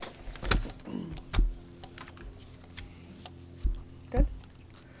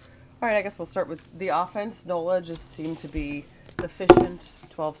All right, I guess we'll start with the offense. Nola just seemed to be efficient,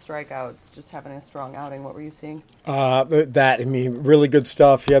 12 strikeouts, just having a strong outing. What were you seeing? Really good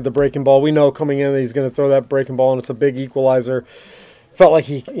stuff. He had the breaking ball. We know coming in that he's going to throw that breaking ball, and it's a big equalizer. Felt like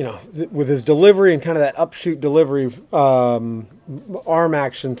he, with his delivery and kind of that upshoot delivery, arm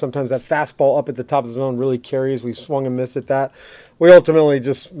action, sometimes that fastball up at the top of the zone really carries. We swung and missed at that. We ultimately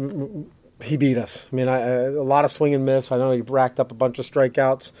he beat us. I mean, a lot of swing and miss. I know he racked up a bunch of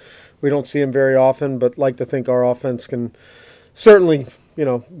strikeouts. We don't see him very often, but like to think our offense can certainly,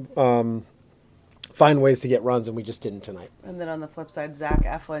 find ways to get runs, and we just didn't tonight. And then on the flip side, Zach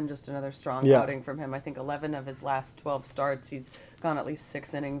Eflin, just another strong outing from him. I think 11 of his last 12 starts, he's gone at least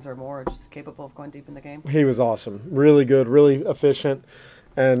 6 innings or more, just capable of going deep in the game. He was awesome. Really good, really efficient.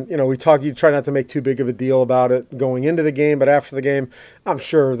 And, you try not to make too big of a deal about it going into the game, but after the game, I'm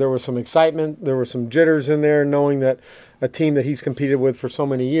sure there was some excitement. There were some jitters in there, knowing that a team that he's competed with for so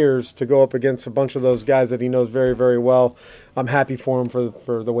many years, to go up against a bunch of those guys that he knows very, very well, I'm happy for him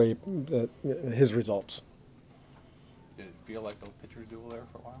for the way his results. Did it feel like the pitchers duel there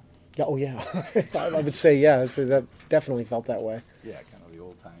for a while? Yeah, oh, yeah. I would say, yeah, that definitely felt that way. Yeah, kind of the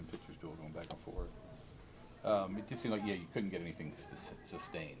old-time pitchers duel going back and forth. It just seemed like, you couldn't get anything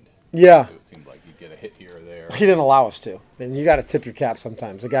sustained. Yeah. It seemed like you'd get a hit here or there. He didn't allow us to. And you got to tip your cap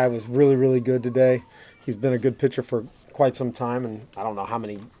sometimes. The guy was really, really good today. He's been a good pitcher for quite some time, and I don't know how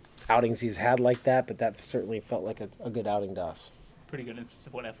many outings he's had like that, but that certainly felt like a good outing to us. Pretty good instance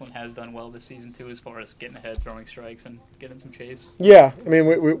of what Eflin has done well this season, too, as far as getting ahead, throwing strikes, and getting some chase. Yeah, I mean,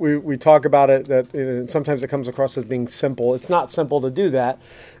 we talk about it that sometimes it comes across as being simple. It's not simple to do that,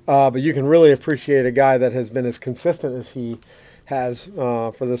 but you can really appreciate a guy that has been as consistent as he has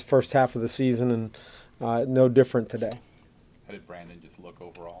for this first half of the season, and no different today. How did Brandon just look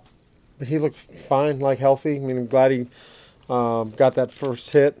overall? He looked fine, healthy. I mean, I'm glad he got that first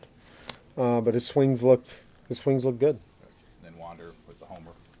hit, but his swings looked good. And then Wander with the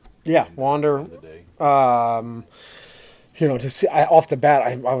homer. Yeah, Wander. Off the bat,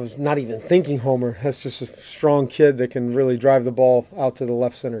 I was not even thinking homer. That's just a strong kid that can really drive the ball out to the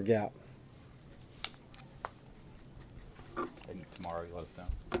left center gap. And tomorrow you let us know?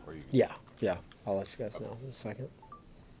 Yeah. I'll let you guys know in a second.